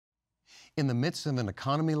in the midst of an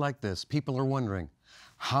economy like this, people are wondering,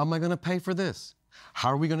 how am I going to pay for this? How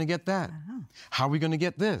are we going to get that? How are we going to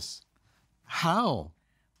get this? How?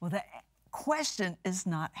 Well, the question is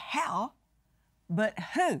not how, but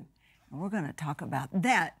who. And we're going to talk about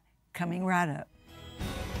that coming right up.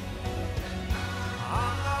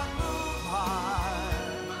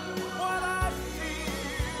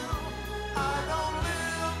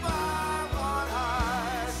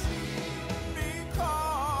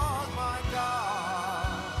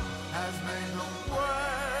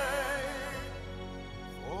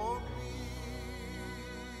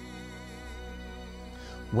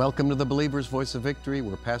 Welcome to the Believer's Voice of Victory.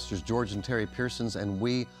 We're Pastors George and Terri Pearsons, and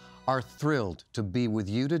we are thrilled to be with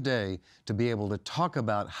you today to be able to talk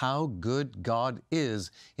about how good God is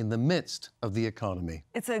in the midst of the economy.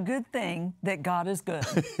 It's a good thing that God is good.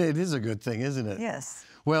 It is a good thing, isn't it? Yes.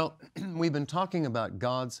 Well, we've been talking about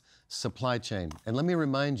God's supply chain. And let me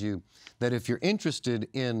remind you that if you're interested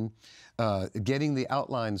in getting the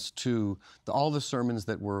outlines to all the sermons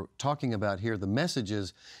that we're talking about here, the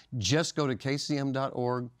messages, just go to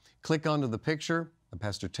kcm.org, click onto the picture of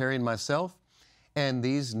Pastor Terri and myself, and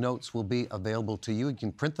these notes will be available to you. You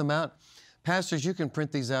can print them out. Pastors, you can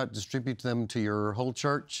print these out, distribute them to your whole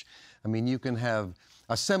church. I mean, you can have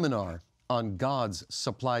a seminar on God's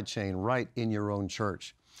supply chain right in your own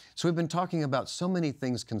church. So we've been talking about so many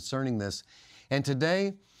things concerning this, and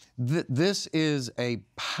today, this is a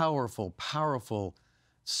powerful, powerful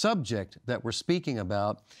subject that we're speaking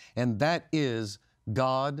about, and that is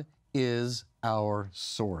God is our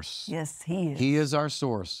source. Yes, He is. He is our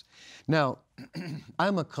source. Now,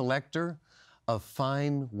 I'm a collector of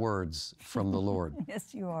fine words from the Lord.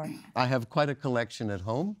 Yes, you are. I have quite a collection at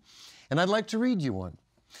home, and I'd like to read you one.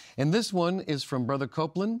 And this one is from Brother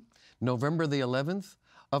Copeland, November the 11th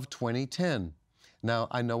of 2010. Now,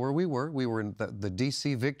 I know where we were. We were in the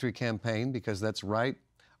D.C. Victory Campaign because that's right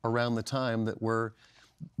around the time that we're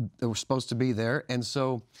supposed to be there. And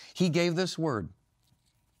so he gave this word.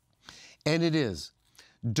 And it is,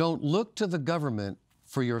 don't look to the government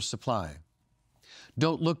for your supply.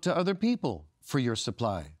 Don't look to other people for your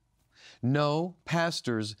supply. No,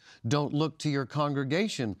 pastors, don't look to your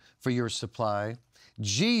congregation for your supply.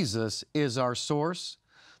 Jesus is our source.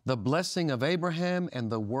 The blessing of Abraham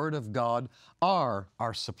and the word of God are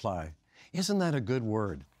our supply. Isn't that a good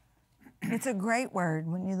word? It's a great word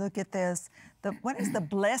when you look at this. What is the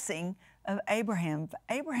blessing of Abraham?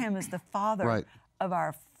 Abraham is the father of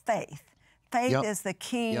our faith. Faith is the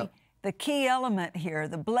key element here.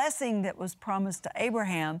 The blessing that was promised to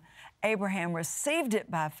Abraham, Abraham received it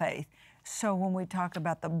by faith. So when we talk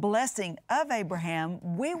about the blessing of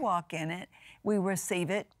Abraham, we walk in it, we receive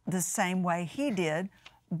it the same way he did,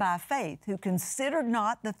 by faith, who considered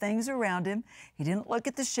not the things around him. He didn't look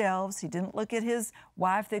at the shelves. He didn't look at his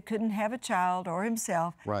wife that couldn't have a child or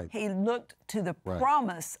himself. He looked to the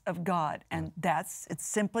promise of God. And it's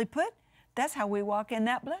simply put, that's how we walk in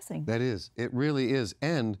that blessing. That is. It really is.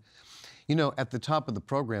 And, you know, at the top of the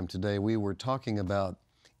program today, we were talking about,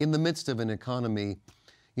 in the midst of an economy,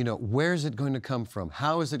 you know, where's it going to come from?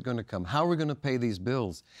 How is it going to come? How are we going to pay these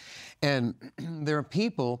bills? And there are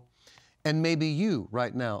people, and maybe you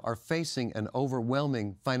right now are facing an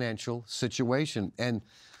overwhelming financial situation. And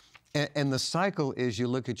the cycle is you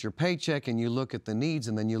look at your paycheck and you look at the needs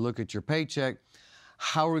and then you look at your paycheck.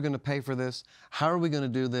 How are we going to pay for this? How are we going to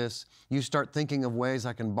do this? You start thinking of ways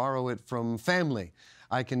I can borrow it from family.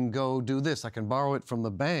 I can go do this. I can borrow it from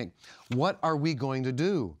the bank. What are we going to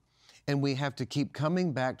do? And we have to keep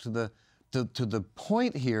coming back to the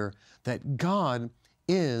point here that God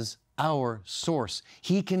is our source.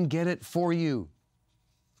 He can get it for you.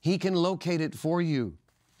 He can locate it for you.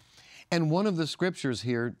 And one of the scriptures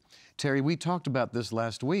here, Terry, we talked about this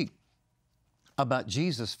last week, about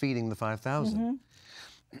Jesus feeding the 5,000.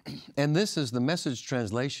 And this is the Message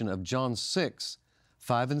translation of John 6,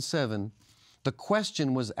 5 and 7. The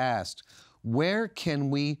question was asked, where can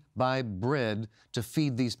we buy bread to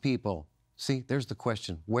feed these people? See, there's the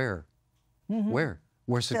question. Where? Where?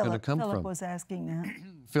 Where's it going to come from? Philip was asking that.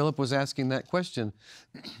 Philip was asking that question.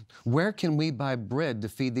 Where can we buy bread to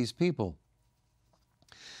feed these people?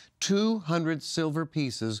 200 silver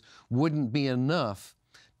pieces wouldn't be enough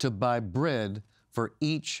to buy bread for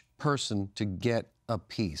each person to get a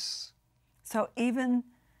piece. So even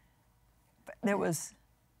there was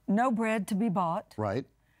no bread to be bought. Right.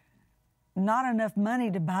 Not enough money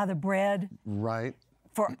to buy the bread. Right.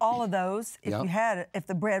 For all of those, if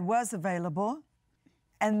the bread was available.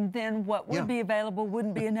 And then what would be available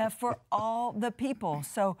wouldn't be enough for all the people.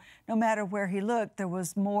 So no matter where he looked, there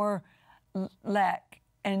was more lack.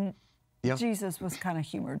 And Yeah. Jesus was kind of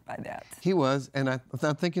humored by that. He was, and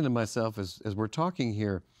I'm thinking to myself as we're talking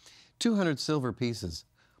here, 200 silver pieces.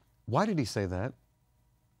 Why did he say that?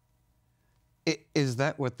 Is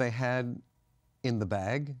that what they had in the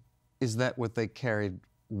bag? Is that what they carried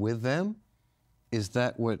with them? Is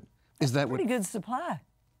that what? Pretty good supply.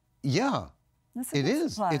 Yeah, it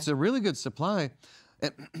is. Supply. It's a really good supply,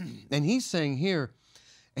 and he's saying here,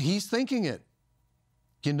 he's thinking it.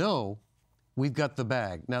 You know, we've got the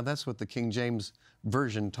bag. Now that's what the King James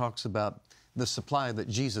Version talks about, the supply that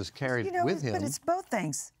Jesus carried with him. But it's both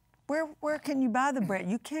things. Where can you buy the bread?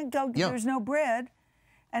 You can't go. Yeah. There's no bread.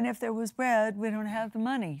 And if there was bread, we don't have the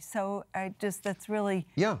money. So that's really,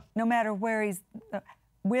 no matter where he's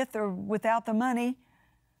with or without the money,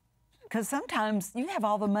 because sometimes you have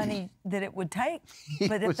all the money that it would take,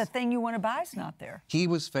 but if the thing you want to buy is not there. He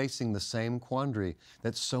was facing the same quandary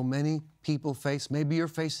that so many people face. Maybe you're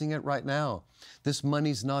facing it right now. This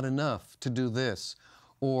money's not enough to do this,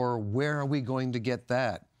 or where are we going to get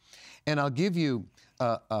that? And I'll give you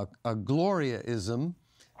a Gloriaism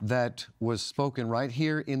that was spoken right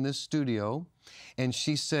here in this studio, and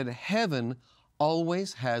she said, heaven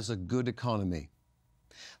always has a good economy.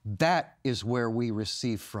 That is where we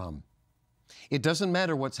receive from. It doesn't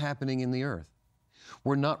matter what's happening in the earth.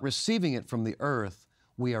 We're not receiving it from the earth,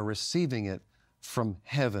 we are receiving it from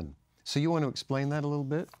heaven. So you want to explain that a little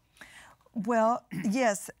bit? Well,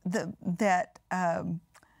 yes,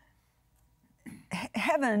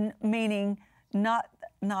 heaven meaning not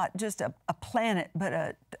just a planet, but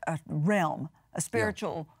a realm, a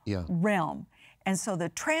spiritual realm. And so the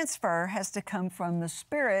transfer has to come from the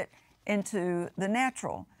spirit into the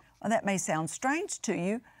natural. Well, that may sound strange to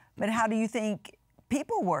you, but how do you think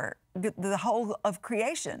people were, the whole of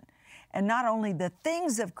creation? And not only the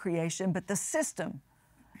things of creation, but the system,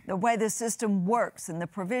 the way the system works and the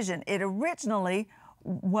provision. It originally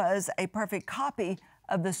was a perfect copy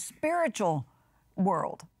of the spiritual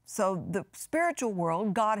world. So the spiritual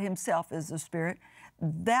world, God himself is the spirit,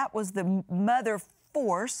 that was the mother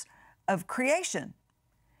force of creation.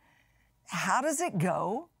 How does it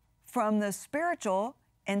go from the spiritual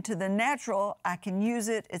into the natural? I can use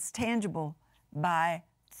it, it's tangible, by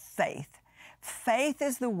faith. Faith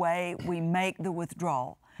is the way we make the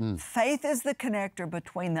withdrawal. Faith is the connector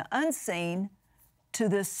between the unseen to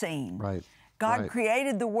the seen. Right. God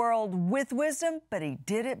created the world with wisdom, but he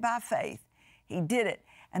did it by faith. He did it.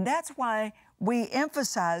 And that's why we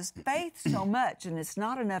emphasize faith so much, and it's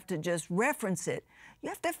not enough to just reference it. You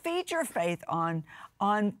have to feed your faith on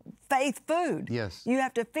faith food. Yes. You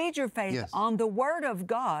have to feed your faith on the Word of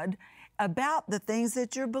God about the things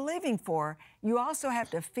that you're believing for. You also have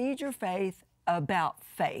to feed your faith about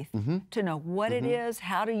faith, to know what it is,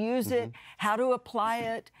 how to use it, how to apply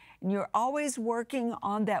it. And you're always working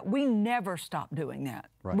on that. We never stop doing that.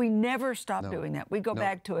 Right. We never stop doing that. We go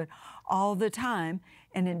back to it all the time.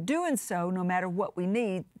 And in doing so, no matter what we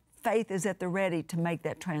need, faith is at the ready to make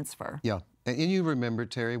that transfer. Yeah. And you remember,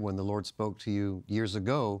 Terri, when the Lord spoke to you years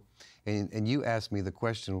ago, and you asked me the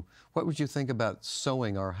question, what would you think about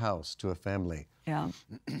sowing our house to a family? Yeah.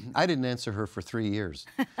 I didn't answer her for 3 years.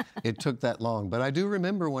 It took that long. But I do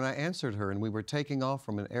remember when I answered her, and we were taking off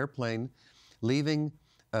from an airplane, leaving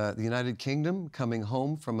the United Kingdom, coming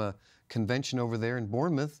home from a convention over there in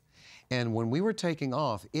Bournemouth. And when we were taking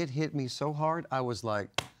off, it hit me so hard, I was like,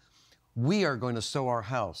 we are going to sow our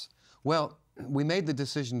house. Well, we made the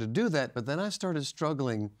decision to do that, but then I started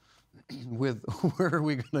struggling with where are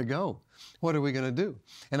we going to go? What are we going to do?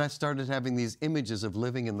 And I started having these images of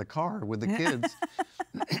living in the car with the kids.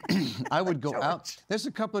 I would go out. There's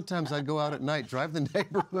a couple of times I'd go out at night, drive the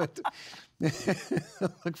neighborhood,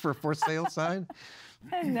 look for a for sale sign.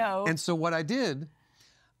 I know. And so what I did,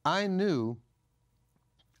 I knew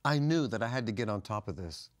that I had to get on top of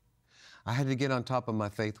this. I had to get on top of my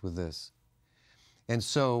faith with this. And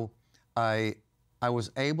so I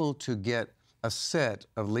was able to get a set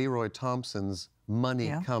of Leroy Thompson's Money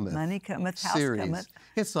Cometh. Money Cometh, House series. Cometh.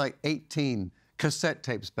 It's like 18 cassette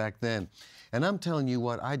tapes back then. And I'm telling you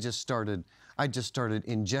what, I just started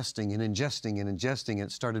ingesting and ingesting and ingesting, and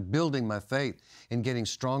it started building my faith and getting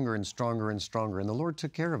stronger and stronger and stronger. And the Lord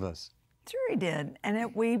took care of us. Sure he did.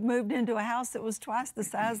 And we moved into a house that was twice the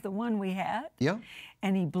size of the one we had. Yeah.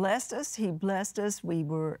 And he blessed us. He blessed us. We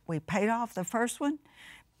paid off the first one.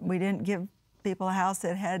 We didn't give people a house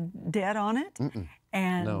that had debt on it.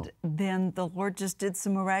 And then the Lord just did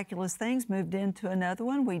some miraculous things, moved into another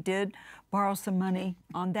one. We did borrow some money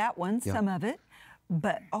on that one, some of it.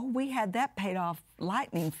 But, we had that paid off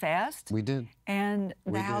lightning fast. We did. And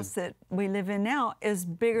the house that we live in now is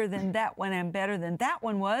bigger than that one and better than that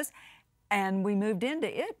one was. And we moved into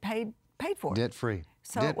it, paid for it. Debt-free.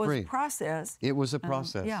 So it was a process. It was a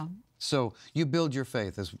process. Yeah. So you build your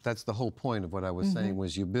faith. That's the whole point of what I was saying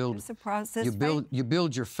was you build. It's a process. You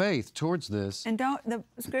build your faith towards this. And the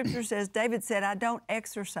Scripture says, David said, "I don't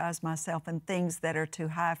exercise myself in things that are too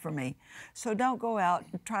high for me." So don't go out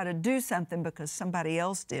and try to do something because somebody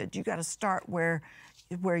else did. You got to start where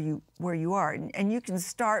you are, and you can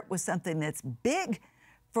start with something that's big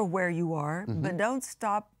for where you are, but don't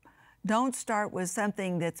start with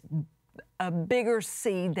something that's a bigger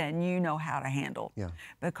seed than you know how to handle. Yeah.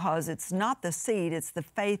 Because it's not the seed, it's the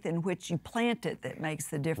faith in which you plant it that makes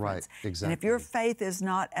the difference. Right, exactly. And if your faith is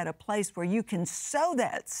not at a place where you can sow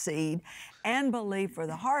that seed and believe for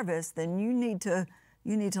the harvest, then you need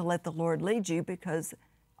to let the Lord lead you, because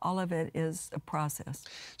all of it is a process.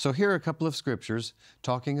 So here are a couple of scriptures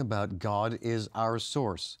talking about God is our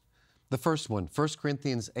source. The first one, 1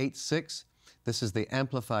 Corinthians 8:6. This is the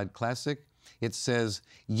Amplified Classic. It says,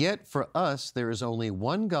 "Yet for us there is only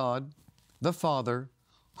one God, the Father,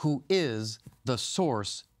 who is the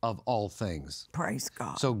source of all things." Praise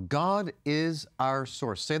God. So God is our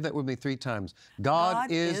source. Say that with me 3 times.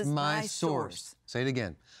 God is my source. Say it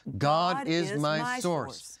again. God is my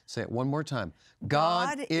source. Say it one more time.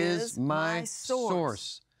 God is my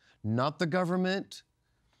source. Not the government,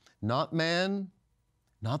 not man,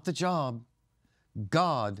 not the job.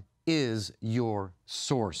 God is your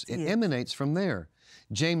source. It emanates from there.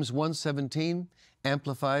 James 1:17,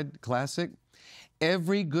 Amplified Classic.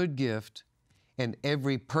 "Every good gift and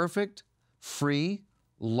every perfect, free,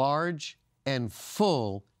 large, and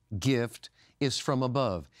full gift is from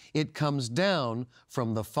above. It comes down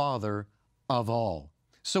from the Father of all."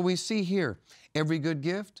 So we see here, every good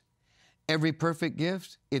gift, every perfect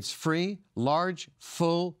gift, it's free, large,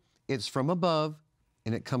 full, it's from above,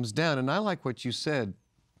 and it comes down. And I like what you said.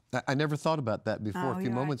 I never thought about that before, a few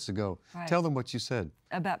moments ago. Right. Tell them what you said.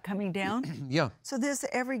 About coming down? Yeah. So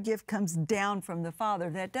every gift comes down from the Father.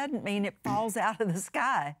 That doesn't mean it falls out of the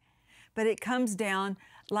sky, but it comes down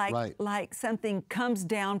like something comes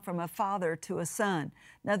down from a father to a son.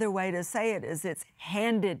 Another way to say it is it's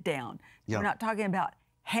handed down. Yeah. We're not talking about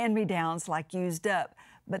hand-me-downs like used up,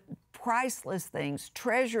 but priceless things,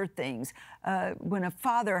 treasure things. When a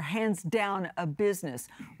father hands down a business,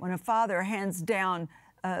 when a father hands down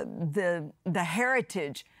the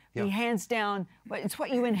heritage, he hands down, it's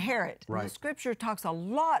what you inherit. Right. The Scripture talks a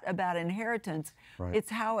lot about inheritance. Right.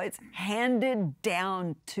 It's how it's handed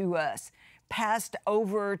down to us, passed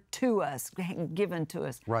over to us, given to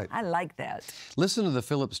us. Right. I like that. Listen to the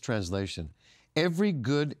Phillips translation. "Every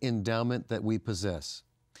good endowment that we possess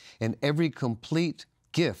and every complete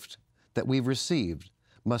gift that we've received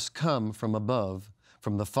must come from above,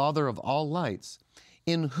 from the Father of all lights,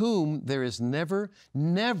 in whom there is never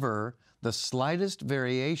the slightest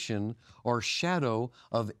variation or shadow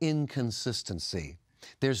of inconsistency."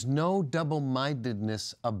 There's no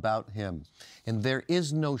double-mindedness about Him, and there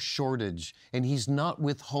is no shortage, and He's not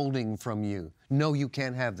withholding from you. No, you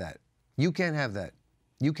can't have that. You can't have that.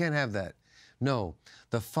 You can't have that. No,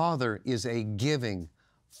 the Father is a giving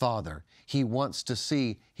Father. He wants to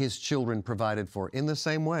see His children provided for in the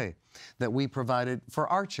same way that we provided for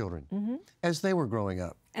our children as they were growing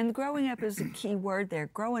up. And growing up is a key word there.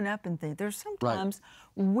 Growing up and things. There's sometimes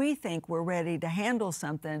we think we're ready to handle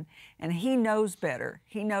something, and He knows better.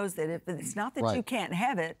 He knows that if it's not that you can't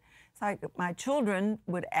have it, it's like my children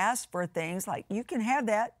would ask for things like, "You can have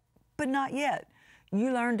that, but not yet.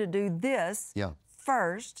 You learn to do this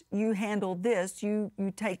first. You handle this. You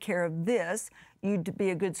take care of this. You be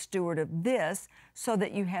a good steward of this, so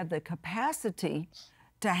that you have the capacity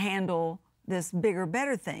to handle this bigger,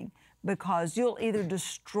 better thing, because you'll either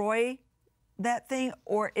destroy that thing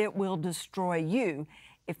or it will destroy you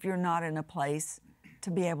if you're not in a place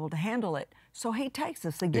to be able to handle it." So He takes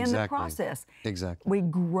us again, the process. Exactly. We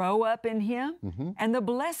grow up in Him, and the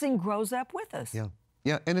blessing grows up with us. Yeah.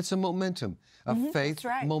 Yeah, and it's a momentum, a faith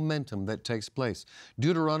momentum that takes place.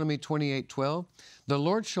 Deuteronomy 28:12, "The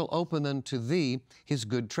Lord shall open unto thee His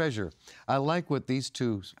good treasure." I like what these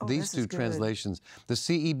two translations, the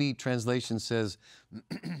CEB translation says,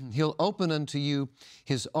 "He'll open unto you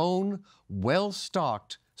His own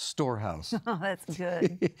well-stocked storehouse." Oh, that's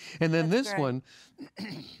good. And then this one,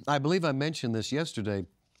 I believe I mentioned this yesterday,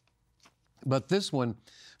 but this one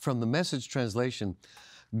from the Message translation,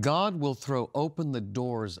 "God will throw open the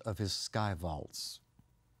doors of His sky vaults."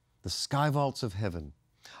 The sky vaults of heaven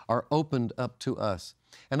are opened up to us,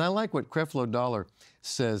 And I like what Creflo Dollar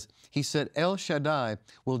says. He said, El Shaddai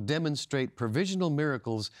will demonstrate provisional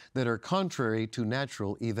miracles that are contrary to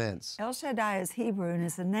natural events. El Shaddai is Hebrew and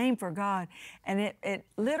is a name for God. And it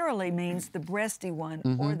literally means the breasty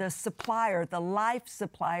one, or the supplier, the life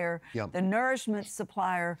supplier, the nourishment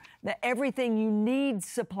supplier, the everything you need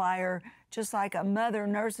supplier, just like a mother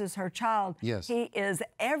nurses her child. Yes. He is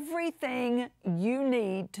everything you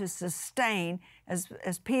need to sustain, as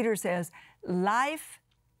Peter says, life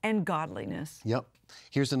and godliness. Yep.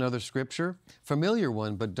 Here's another scripture, familiar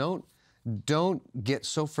one, but don't get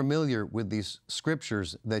so familiar with these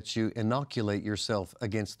scriptures that you inoculate yourself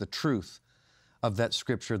against the truth of that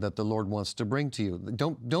scripture that the Lord wants to bring to you.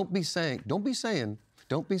 Don't be saying,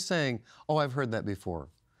 oh, I've heard that before.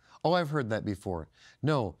 Oh, I've heard that before.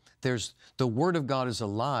 No, the Word of God is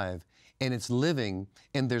alive, and it's living,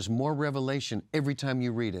 and there's more revelation every time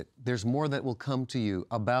you read it. There's more that will come to you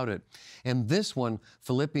about it. And this one,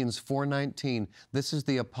 Philippians 4:19, this is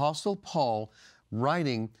the Apostle Paul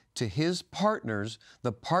writing to his partners,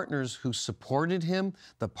 the partners who supported him,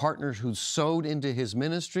 the partners who sowed into his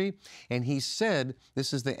ministry. And he said,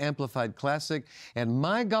 this is the Amplified Classic, and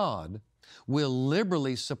my God will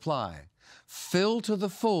liberally supply, fill to the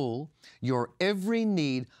full your every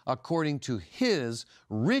need according to His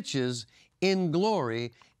riches in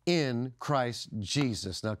glory in Christ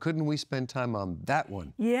Jesus. Now, couldn't we spend time on that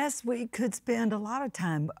one? Yes, we could spend a lot of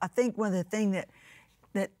time. I think one of the things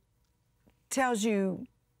that tells you,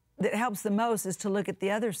 that helps the most, is to look at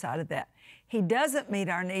the other side of that. He doesn't meet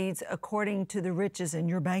our needs according to the riches in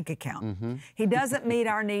your bank account. He doesn't meet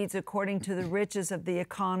our needs according to the riches of the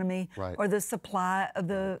economy, or the supply of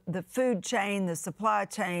the food chain, the supply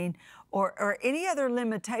chain, or any other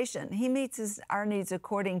limitation. He meets our needs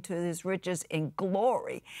according to His riches in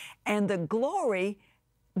glory. And the glory,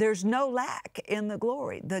 there's no lack in the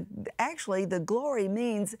glory. Actually, the glory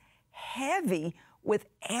means heavy with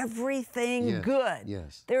everything good.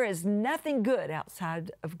 Yes. There is nothing good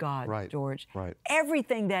outside of God, George.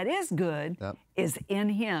 Everything that is good is in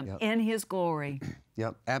Him, in His glory.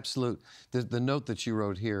 Yep, absolute. The note that you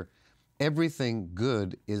wrote here, everything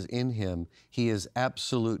good is in Him. He is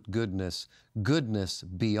absolute goodness, goodness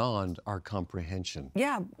beyond our comprehension.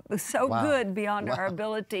 Yeah, so good beyond our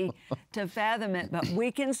ability to fathom it, but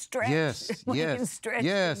we can stretch. We can stretch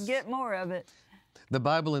and get more of it. The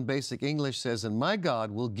Bible in Basic English says, and my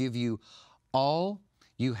God will give you all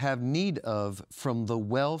you have need of from the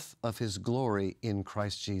wealth of His glory in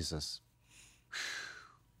Christ Jesus.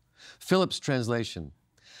 Phillips translation,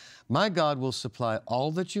 my God will supply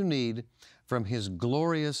all that you need from His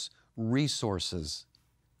glorious resources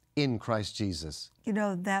in Christ Jesus. You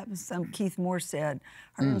know, that was something Keith Moore said.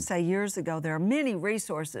 I heard him say years ago, there are many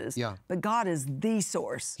resources, but God is the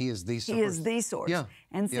source. He is the source. He is the source.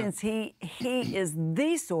 And since He is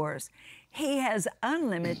the source, He has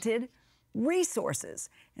unlimited resources.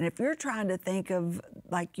 And if you're trying to think of,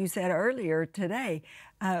 like you said earlier today,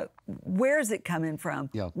 where's it coming from?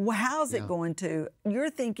 How's it going to?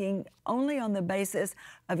 You're thinking only on the basis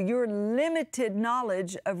of your limited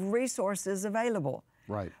knowledge of resources available.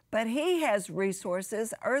 But He has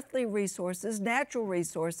resources, earthly resources, natural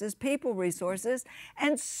resources, people resources,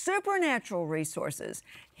 and supernatural resources.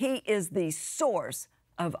 He is the source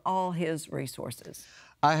of all His resources.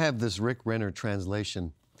 I have this Rick Renner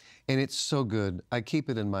translation, and it's so good. I keep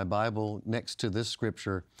it in my Bible next to this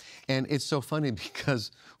scripture. And it's so funny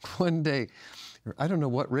because one day, I don't know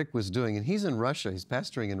what Rick was doing, and he's in Russia. He's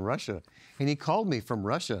pastoring in Russia. And he called me from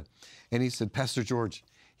Russia, and he said, Pastor George,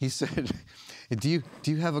 he said, do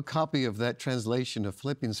you have a copy of that translation of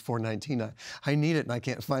Philippians 4:19? I need it and I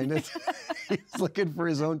can't find it. He's looking for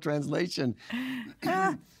his own translation.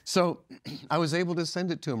 So I was able to send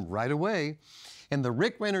it to him right away. And the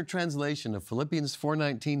Rick Renner translation of Philippians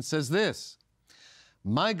 4:19 says this,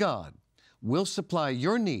 my God will supply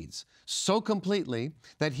your needs so completely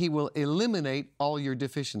that He will eliminate all your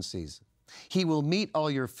deficiencies. He will meet all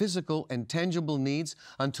your physical and tangible needs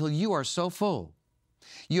until you are so full.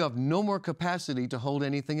 You have no more capacity to hold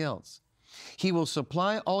anything else. He will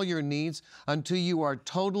supply all your needs until you are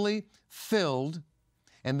totally filled.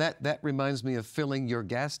 And that reminds me of filling your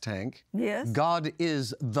gas tank. God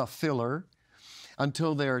is the filler.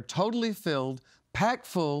 Until they are totally filled, packed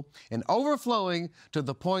full, and overflowing to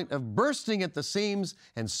the point of bursting at the seams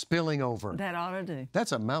and spilling over. That ought to do.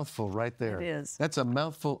 That's a mouthful right there. It is. That's a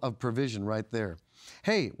mouthful of provision right there.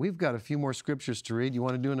 Hey, we've got a few more scriptures to read. You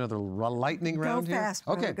want to do another lightning round here? Go fast,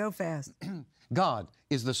 brother. Okay. Go fast. God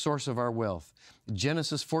is the source of our wealth.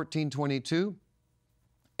 Genesis 14:22,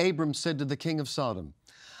 Abram said to the king of Sodom,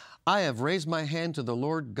 I have raised my hand to the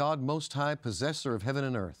Lord God Most High, possessor of heaven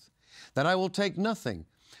and earth. that I will take nothing,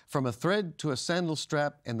 from a thread to a sandal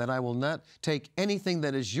strap, and that I will not take anything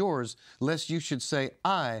that is yours, lest you should say,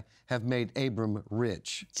 I have made Abram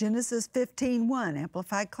rich. Genesis 15:1,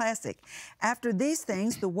 Amplified Classic. After these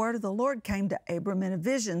things, the word of the Lord came to Abram in a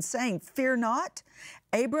vision, saying, Fear not,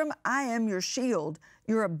 Abram, I am your shield,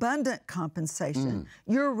 your abundant compensation.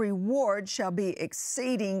 Your reward shall be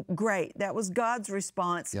exceeding great. That was God's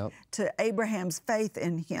response to Abraham's faith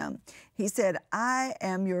in him. He said, I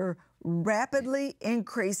am your rapidly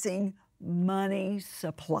increasing money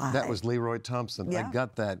supply. That was Leroy Thompson. I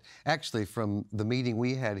got that actually from the meeting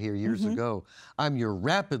we had here years ago. I'm your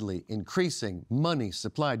rapidly increasing money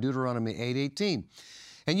supply, Deuteronomy 8:18.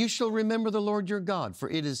 And you shall remember the Lord your God, for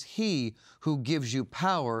it is He who gives you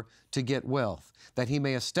power to get wealth, that He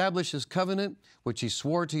may establish His covenant, which He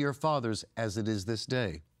swore to your fathers as it is this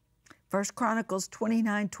day. 1 Chronicles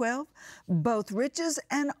 29:12, both riches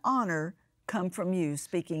and honor come from you,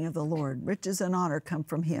 speaking of the Lord. Riches and honor come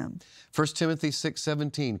from Him. 1 Timothy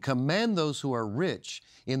 6:17, command those who are rich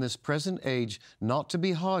in this present age not to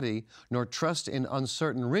be haughty, nor trust in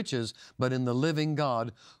uncertain riches, but in the living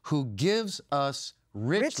God, who gives us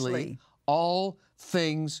richly all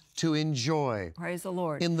things to enjoy. Praise the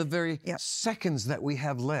Lord. In the very seconds that we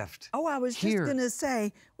have left. Oh, I was just going to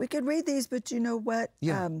say, we could read these, but you know what?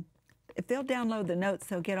 If they'll download the notes,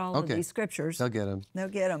 they'll get all of these scriptures. They'll get them. They'll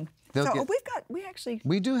get them.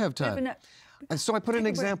 We do have time. So I put an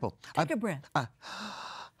example. Take a breath.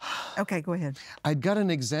 Okay, go ahead. I got an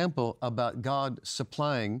example about God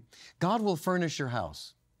supplying. God will furnish your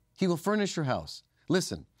house. He will furnish your house.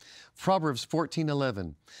 Listen, Proverbs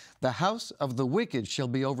 14:11, the house of the wicked shall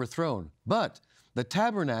be overthrown, but the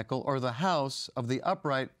tabernacle or the house of the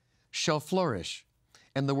upright shall flourish.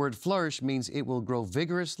 And the word flourish means it will grow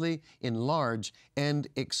vigorously, enlarge, and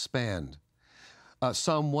expand.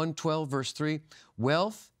 Psalm 112, verse 3,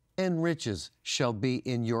 wealth and riches shall be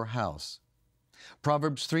in your house.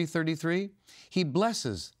 Proverbs 3:33, He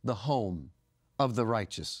blesses the home of the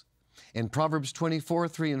righteous. And Proverbs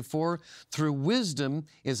 24:3-4, through wisdom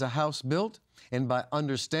is a house built, and by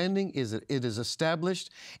understanding it is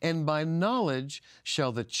established, and by knowledge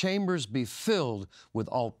shall the chambers be filled with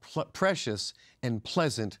all precious and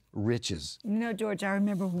pleasant riches. You know, George, I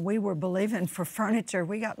remember when we were believing for furniture.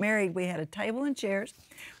 We got married. We had a table and chairs.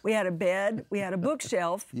 We had a bed. We had a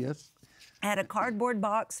bookshelf. Yes. I had a cardboard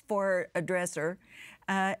box for a dresser.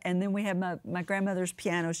 And then we had my grandmother's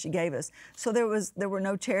piano she gave us. So there were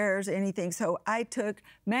no chairs, anything. So I took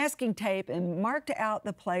masking tape and marked out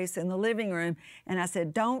the place in the living room. And I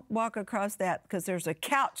said, don't walk across that because there's a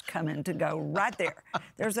couch coming to go right there.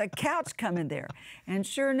 There's a couch coming there. And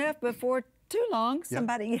sure enough, before too long,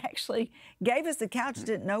 somebody actually gave us a couch,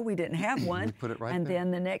 didn't know we didn't have one. We put it right and there.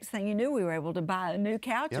 Then the next thing you knew, we were able to buy a new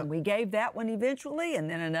couch, and we gave that one eventually, and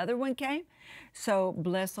then another one came. So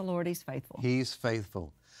bless the Lord, He's faithful. He's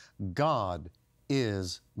faithful. God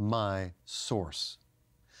is my source.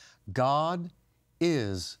 God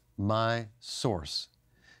is my source.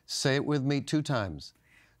 Say it with me 2 times.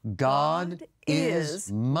 God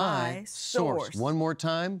is my source. One more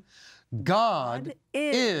time. God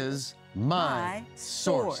is my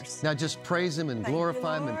source. Now just praise Him and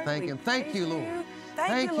glorify Him and thank Him. Thank you, Lord.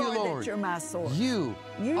 Thank you, Lord, that you're my source. You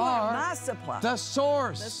are my supply. The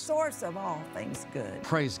source. The source of all things good.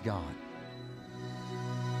 Praise God.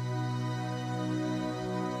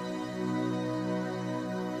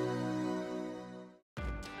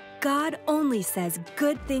 God only says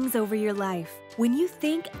good things over your life. When you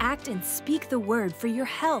think, act, and speak the word for your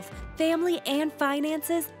health, family, and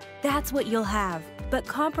finances, that's what you'll have. But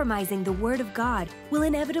compromising the word of God will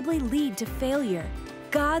inevitably lead to failure.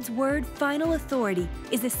 God's Word Final Authority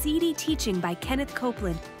is a CD teaching by Kenneth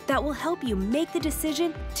Copeland that will help you make the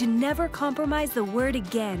decision to never compromise the Word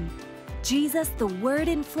again. Jesus, the Word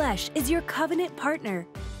in flesh, is your covenant partner.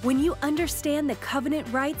 When you understand the covenant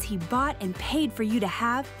rights He bought and paid for you to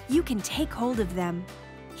have, you can take hold of them.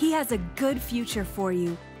 He has a good future for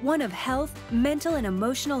you, one of health, mental and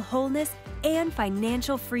emotional wholeness, and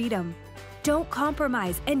financial freedom. Don't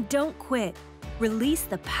compromise and don't quit. Release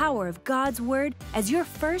the power of God's Word as your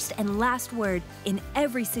first and last word in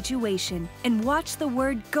every situation, and watch the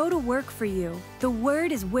Word go to work for you. The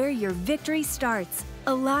Word is where your victory starts.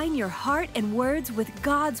 Align your heart and words with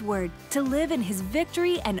God's Word to live in His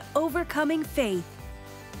victory and overcoming faith.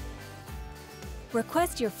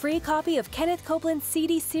 Request your free copy of Kenneth Copeland's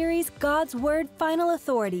CD series, God's Word Final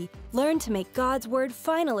Authority. Learn to make God's Word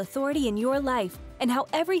final authority in your life, and how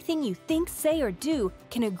everything you think, say, or do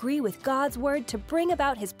can agree with God's Word to bring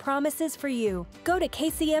about His promises for you. Go to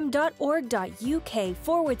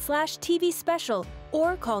kcm.org.uk/TV special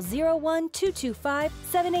or call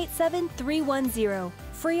 01-225-787-310.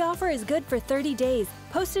 Free offer is good for 30 days.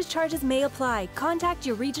 Postage charges may apply. Contact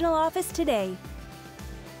your regional office today.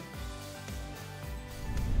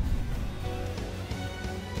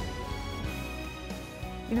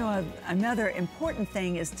 You know, another important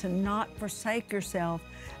thing is to not forsake yourself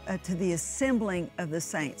to the assembling of the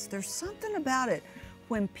saints. There's something about it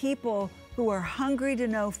when people who are hungry to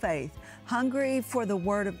know faith, hungry for the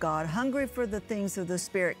Word of God, hungry for the things of the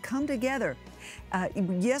Spirit, come together.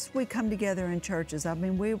 Yes, we come together in churches. I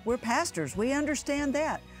mean, we're pastors. We understand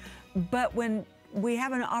that. But when we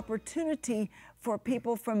have an opportunity for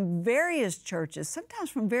people from various churches, sometimes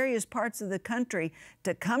from various parts of the country,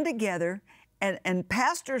 to come together, and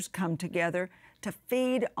pastors come together to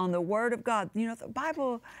feed on the Word of God. You know, the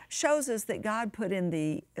Bible shows us that God put in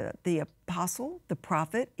the apostle, the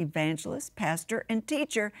prophet, evangelist, pastor, and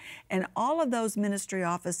teacher, and all of those ministry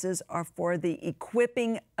offices are for the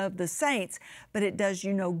equipping of the saints, but it does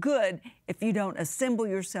you no good if you don't assemble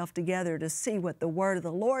yourself together to see what the Word of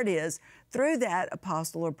the Lord is through that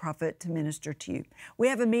apostle or prophet to minister to you. We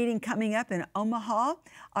have a meeting coming up in Omaha,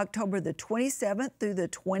 October the 27th through the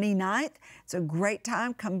 29th. It's a great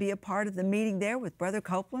time. Come be a part of the meeting there with Brother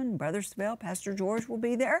Copeland, Brother Spell, Pastor George will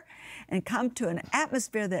be there, and come to an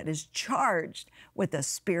atmosphere that is charged with the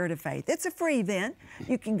spirit of faith. It's a free event.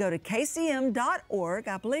 You can go to kcm.org,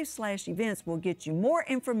 I believe /events will get you more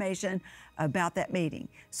information about that meeting.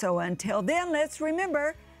 So until then, let's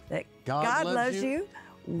remember that God loves you,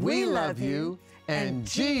 we love you, and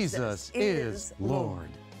Jesus is Lord.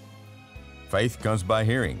 Faith comes by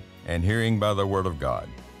hearing, and hearing by the Word of God.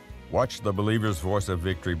 Watch the Believer's Voice of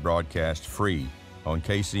Victory broadcast free on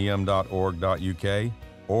kcm.org.uk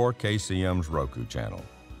or KCM's Roku channel.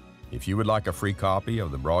 If you would like a free copy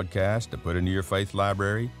of the broadcast to put into your faith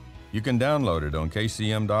library, you can download it on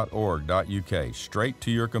kcm.org.uk straight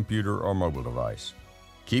to your computer or mobile device.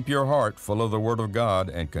 Keep your heart full of the Word of God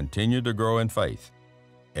and continue to grow in faith.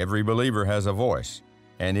 Every believer has a voice,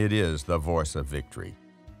 and it is the voice of victory.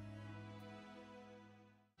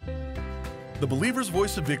 The Believer's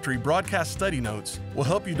Voice of Victory broadcast study notes will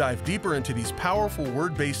help you dive deeper into these powerful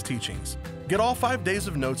word-based teachings. Get all 5 days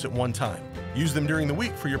of notes at one time. Use them during the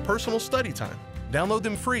week for your personal study time. Download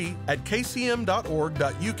them free at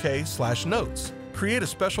kcm.org.uk/notes. Create a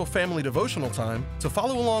special family devotional time to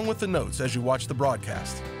follow along with the notes as you watch the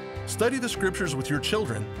broadcast. Study the scriptures with your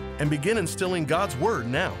children and begin instilling God's Word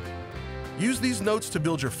now. Use these notes to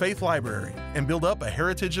build your faith library and build up a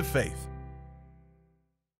heritage of faith.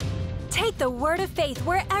 Take the word of faith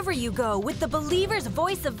wherever you go with the Believer's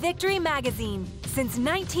Voice of Victory magazine. Since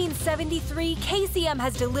 1973, KCM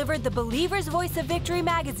has delivered the Believer's Voice of Victory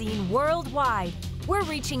magazine worldwide. We're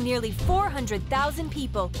reaching nearly 400,000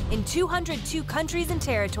 people in 202 countries and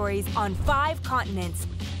territories on 5 continents.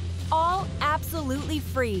 All absolutely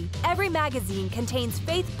free. Every magazine contains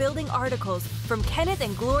faith-building articles from Kenneth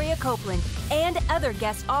and Gloria Copeland and other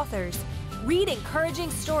guest authors. Read encouraging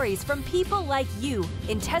stories from people like you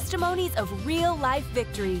in testimonies of real-life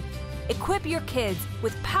victory. Equip your kids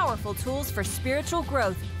with powerful tools for spiritual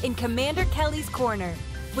growth in Commander Kelly's Corner.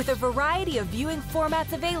 With a variety of viewing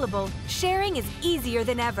formats available, sharing is easier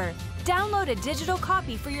than ever. Download a digital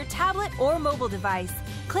copy for your tablet or mobile device.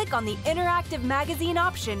 Click on the interactive magazine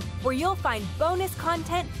option where you'll find bonus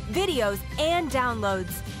content, videos, and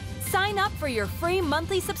downloads. Sign up for your free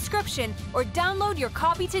monthly subscription or download your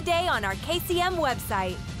copy today on our KCM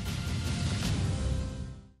website.